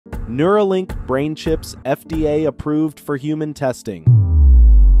Neuralink brain chips FDA approved for human testing.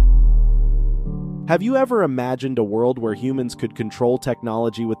 Have you ever imagined a world where humans could control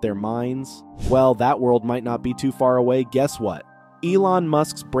technology with their minds? Well, that world might not be too far away. Guess what? Elon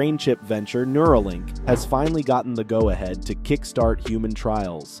Musk's brain chip venture, Neuralink, has finally gotten the go-ahead to kickstart human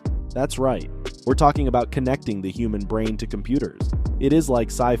trials. That's right. We're talking about connecting the human brain to computers. It is like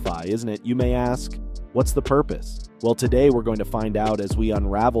sci-fi, isn't it? You may ask, what's the purpose? Well, today we're going to find out as we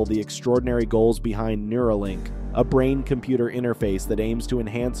unravel the extraordinary goals behind Neuralink, a brain-computer interface that aims to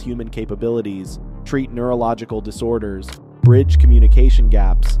enhance human capabilities, treat neurological disorders, bridge communication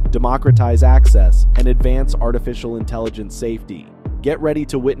gaps, democratize access, and advance artificial intelligence safety. Get ready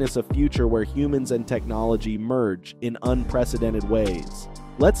to witness a future where humans and technology merge in unprecedented ways.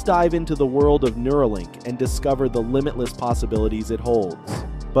 Let's dive into the world of Neuralink and discover the limitless possibilities it holds.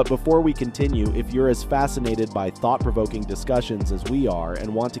 But before we continue, if you're as fascinated by thought-provoking discussions as we are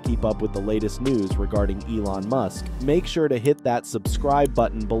and want to keep up with the latest news regarding Elon Musk, make sure to hit that subscribe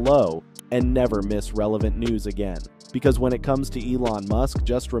button below and never miss relevant news again. Because when it comes to Elon Musk,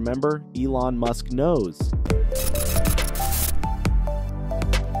 just remember, Elon Musk knows.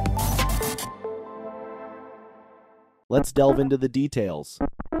 Let's delve into the details.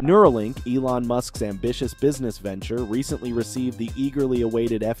 Neuralink, Elon Musk's ambitious business venture, recently received the eagerly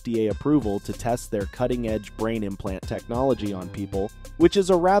awaited FDA approval to test their cutting-edge brain implant technology on people, which is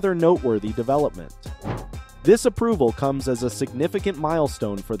a rather noteworthy development. This approval comes as a significant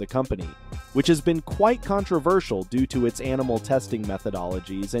milestone for the company, which has been quite controversial due to its animal testing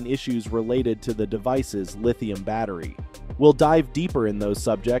methodologies and issues related to the device's lithium battery. We'll dive deeper in those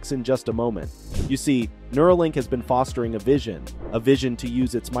subjects in just a moment. You see, Neuralink has been fostering a vision to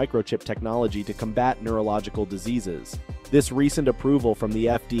use its microchip technology to combat neurological diseases. This recent approval from the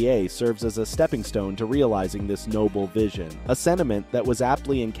FDA serves as a stepping stone to realizing this noble vision, a sentiment that was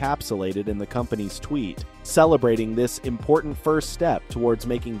aptly encapsulated in the company's tweet, celebrating this important first step towards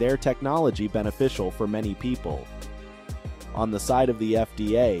making their technology beneficial for many people. On the side of the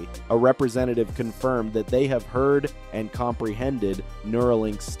FDA, a representative confirmed that they have heard and comprehended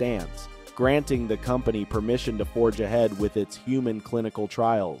Neuralink's stance, granting the company permission to forge ahead with its human clinical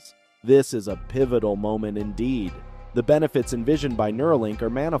trials. This is a pivotal moment indeed. The benefits envisioned by Neuralink are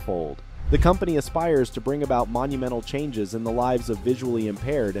manifold. The company aspires to bring about monumental changes in the lives of visually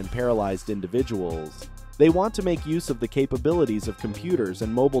impaired and paralyzed individuals. They want to make use of the capabilities of computers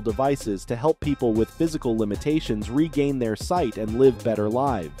and mobile devices to help people with physical limitations regain their sight and live better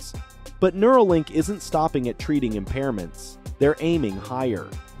lives. But Neuralink isn't stopping at treating impairments. They're aiming higher.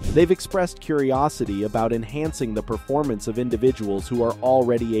 They've expressed curiosity about enhancing the performance of individuals who are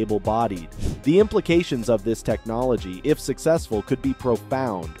already able-bodied. The implications of this technology, if successful, could be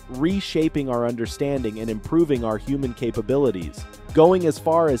profound, reshaping our understanding and improving our human capabilities, going as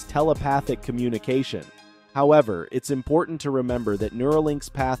far as telepathic communication. However, it's important to remember that Neuralink's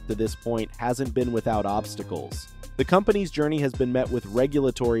path to this point hasn't been without obstacles. The company's journey has been met with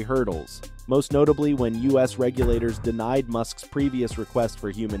regulatory hurdles, most notably when U.S. regulators denied Musk's previous request for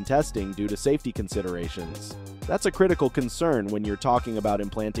human testing due to safety considerations. That's a critical concern when you're talking about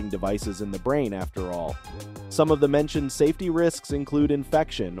implanting devices in the brain, after all. Some of the mentioned safety risks include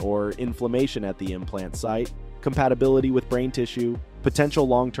infection or inflammation at the implant site, compatibility with brain tissue, potential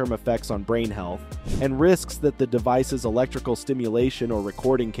long-term effects on brain health, and risks that the device's electrical stimulation or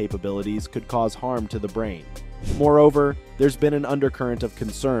recording capabilities could cause harm to the brain. Moreover, there's been an undercurrent of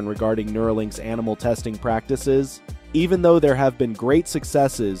concern regarding Neuralink's animal testing practices. Even though there have been great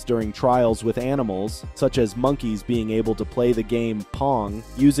successes during trials with animals, such as monkeys being able to play the game Pong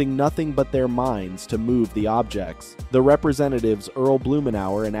using nothing but their minds to move the objects, the representatives Earl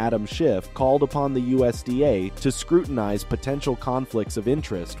Blumenauer and Adam Schiff called upon the USDA to scrutinize potential conflicts of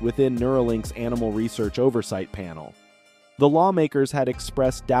interest within Neuralink's Animal Research Oversight Panel. The lawmakers had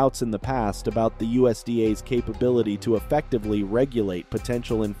expressed doubts in the past about the USDA's capability to effectively regulate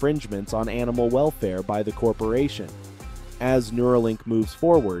potential infringements on animal welfare by the corporation. As Neuralink moves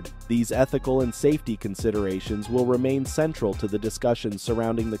forward, these ethical and safety considerations will remain central to the discussions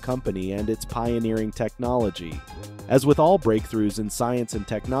surrounding the company and its pioneering technology. As with all breakthroughs in science and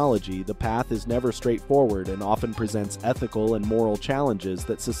technology, the path is never straightforward and often presents ethical and moral challenges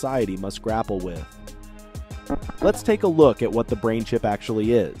that society must grapple with. Let's take a look at what the brain chip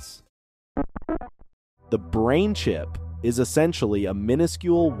actually is. The brain chip is essentially a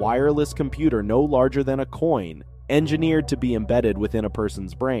minuscule wireless computer no larger than a coin, engineered to be embedded within a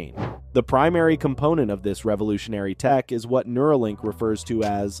person's brain. The primary component of this revolutionary tech is what Neuralink refers to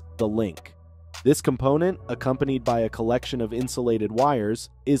as the link. This component, accompanied by a collection of insulated wires,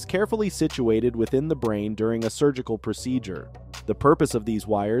 is carefully situated within the brain during a surgical procedure. The purpose of these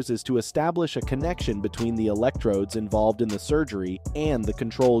wires is to establish a connection between the electrodes involved in the surgery and the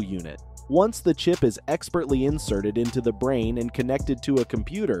control unit. Once the chip is expertly inserted into the brain and connected to a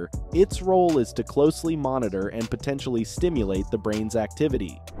computer, its role is to closely monitor and potentially stimulate the brain's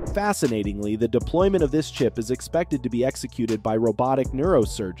activity. Fascinatingly, the deployment of this chip is expected to be executed by robotic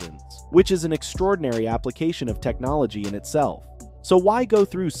neurosurgeons, which is an extraordinary application of technology in itself. So why go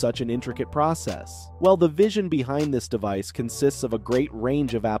through such an intricate process? Well, the vision behind this device consists of a great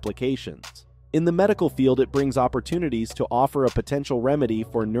range of applications. In the medical field, it brings opportunities to offer a potential remedy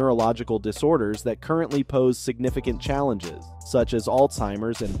for neurological disorders that currently pose significant challenges, such as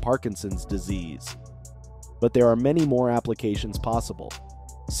Alzheimer's and Parkinson's disease. But there are many more applications possible.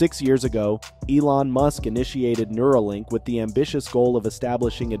 6 years ago, Elon Musk initiated Neuralink with the ambitious goal of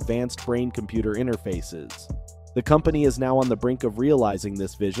establishing advanced brain-computer interfaces. The company is now on the brink of realizing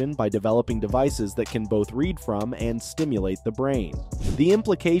this vision by developing devices that can both read from and stimulate the brain. The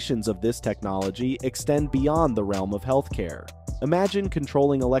implications of this technology extend beyond the realm of healthcare. Imagine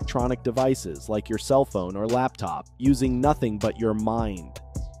controlling electronic devices like your cell phone or laptop using nothing but your mind.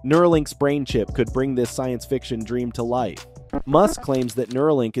 Neuralink's brain chip could bring this science fiction dream to life. Musk claims that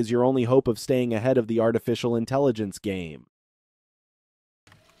Neuralink is your only hope of staying ahead of the artificial intelligence game.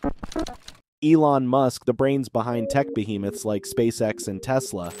 Elon Musk, the brains behind tech behemoths like SpaceX and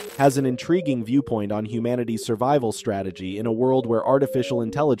Tesla, has an intriguing viewpoint on humanity's survival strategy in a world where artificial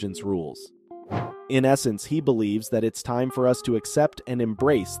intelligence rules. In essence, he believes that it's time for us to accept and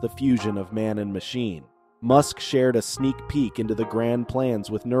embrace the fusion of man and machine. Musk shared a sneak peek into the grand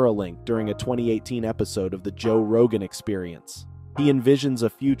plans with Neuralink during a 2018 episode of the Joe Rogan Experience. He envisions a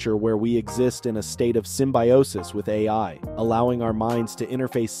future where we exist in a state of symbiosis with AI, allowing our minds to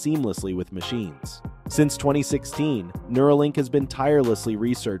interface seamlessly with machines. Since 2016, Neuralink has been tirelessly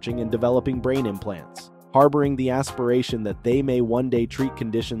researching and developing brain implants, harboring the aspiration that they may one day treat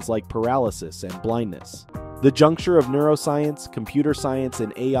conditions like paralysis and blindness. The juncture of neuroscience, computer science,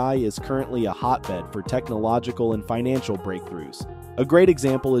 and AI is currently a hotbed for technological and financial breakthroughs. A great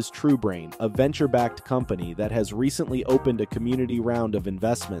example is TrueBrain, a venture-backed company that has recently opened a community round of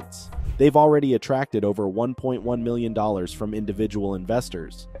investments. They've already attracted over $1.1 million from individual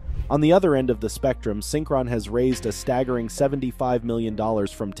investors. On the other end of the spectrum, Synchron has raised a staggering $75 million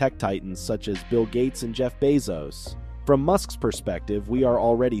from tech titans such as Bill Gates and Jeff Bezos. From Musk's perspective, we are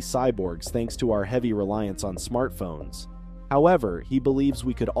already cyborgs thanks to our heavy reliance on smartphones. However, he believes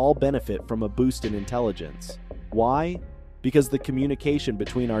we could all benefit from a boost in intelligence. Why? Because the communication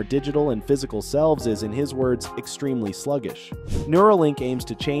between our digital and physical selves is, in his words, extremely sluggish. Neuralink aims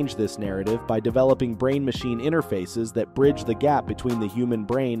to change this narrative by developing brain-machine interfaces that bridge the gap between the human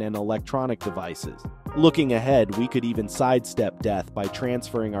brain and electronic devices. Looking ahead, we could even sidestep death by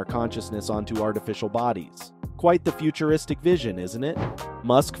transferring our consciousness onto artificial bodies. Quite the futuristic vision, isn't it?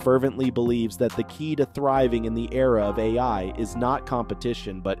 Musk fervently believes that the key to thriving in the era of AI is not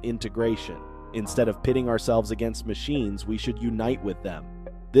competition but integration. Instead of pitting ourselves against machines, we should unite with them.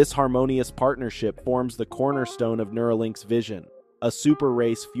 This harmonious partnership forms the cornerstone of Neuralink's vision, a super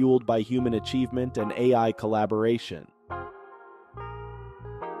race fueled by human achievement and AI collaboration.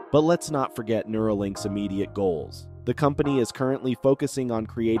 But let's not forget Neuralink's immediate goals. The company is currently focusing on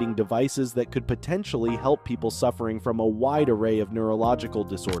creating devices that could potentially help people suffering from a wide array of neurological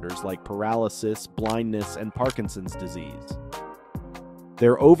disorders like paralysis, blindness, and Parkinson's disease.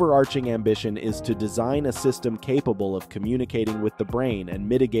 Their overarching ambition is to design a system capable of communicating with the brain and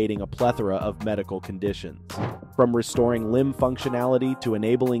mitigating a plethora of medical conditions. From restoring limb functionality to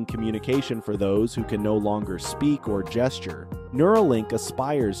enabling communication for those who can no longer speak or gesture, Neuralink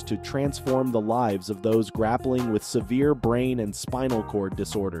aspires to transform the lives of those grappling with severe brain and spinal cord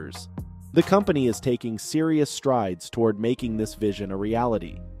disorders. The company is taking serious strides toward making this vision a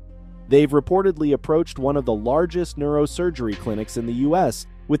reality. They've reportedly approached one of the largest neurosurgery clinics in the US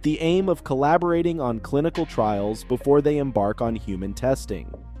with the aim of collaborating on clinical trials before they embark on human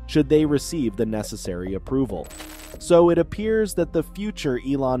testing, should they receive the necessary approval. So it appears that the future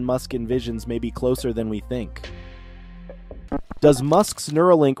Elon Musk envisions may be closer than we think. Does Musk's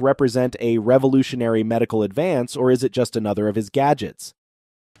Neuralink represent a revolutionary medical advance, or is it just another of his gadgets?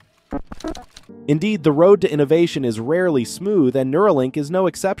 Indeed, the road to innovation is rarely smooth, and Neuralink is no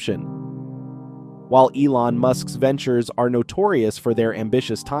exception. While Elon Musk's ventures are notorious for their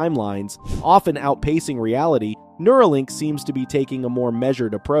ambitious timelines, often outpacing reality, Neuralink seems to be taking a more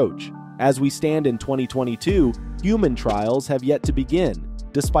measured approach. As we stand in 2022, human trials have yet to begin,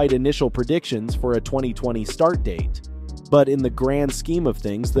 despite initial predictions for a 2020 start date. But in the grand scheme of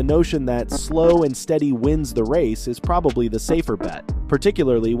things, the notion that slow and steady wins the race is probably the safer bet,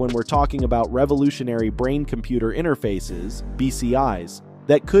 particularly when we're talking about revolutionary brain-computer interfaces, BCIs,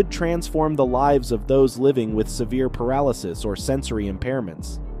 that could transform the lives of those living with severe paralysis or sensory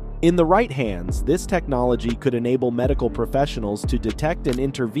impairments. In the right hands, this technology could enable medical professionals to detect and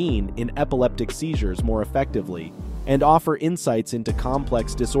intervene in epileptic seizures more effectively, and offer insights into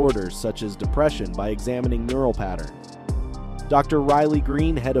complex disorders such as depression by examining neural patterns. Dr. Riley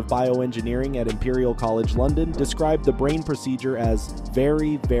Green, head of bioengineering at Imperial College London, described the brain procedure as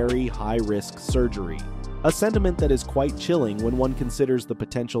very, very high-risk surgery, a sentiment that is quite chilling when one considers the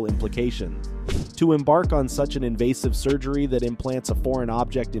potential implications. To embark on such an invasive surgery that implants a foreign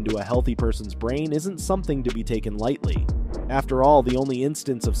object into a healthy person's brain isn't something to be taken lightly. After all, the only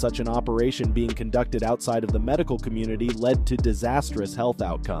instance of such an operation being conducted outside of the medical community led to disastrous health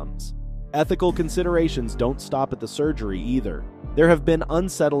outcomes. Ethical considerations don't stop at the surgery either. There have been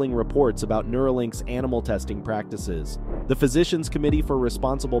unsettling reports about Neuralink's animal testing practices. The Physicians Committee for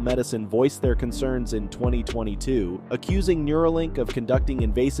Responsible Medicine voiced their concerns in 2022, accusing Neuralink of conducting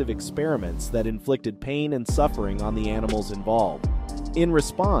invasive experiments that inflicted pain and suffering on the animals involved. In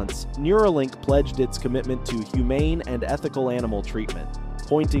response, Neuralink pledged its commitment to humane and ethical animal treatment,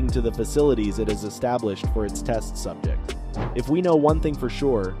 pointing to the facilities it has established for its test subjects. If we know one thing for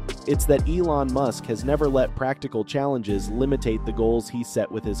sure, it's that Elon Musk has never let practical challenges limitate the goals he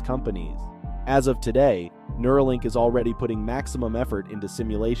set with his companies. As of today, Neuralink is already putting maximum effort into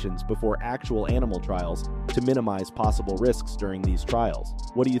simulations before actual animal trials to minimize possible risks during these trials.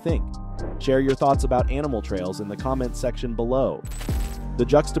 What do you think? Share your thoughts about animal trails in the comments section below. The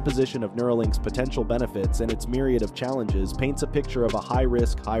juxtaposition of Neuralink's potential benefits and its myriad of challenges paints a picture of a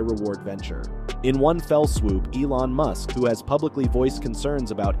high-risk, high-reward venture. In one fell swoop, Elon Musk, who has publicly voiced concerns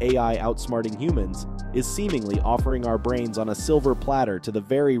about AI outsmarting humans, is seemingly offering our brains on a silver platter to the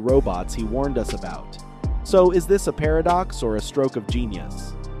very robots he warned us about. So is this a paradox or a stroke of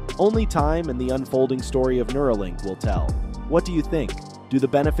genius? Only time and the unfolding story of Neuralink will tell. What do you think? Do the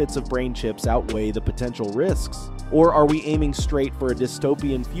benefits of brain chips outweigh the potential risks? Or are we aiming straight for a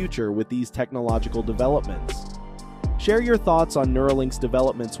dystopian future with these technological developments? Share your thoughts on Neuralink's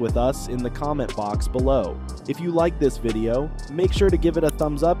developments with us in the comment box below. If you like this video, make sure to give it a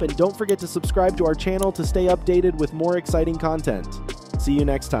thumbs up and don't forget to subscribe to our channel to stay updated with more exciting content. See you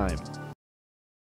next time.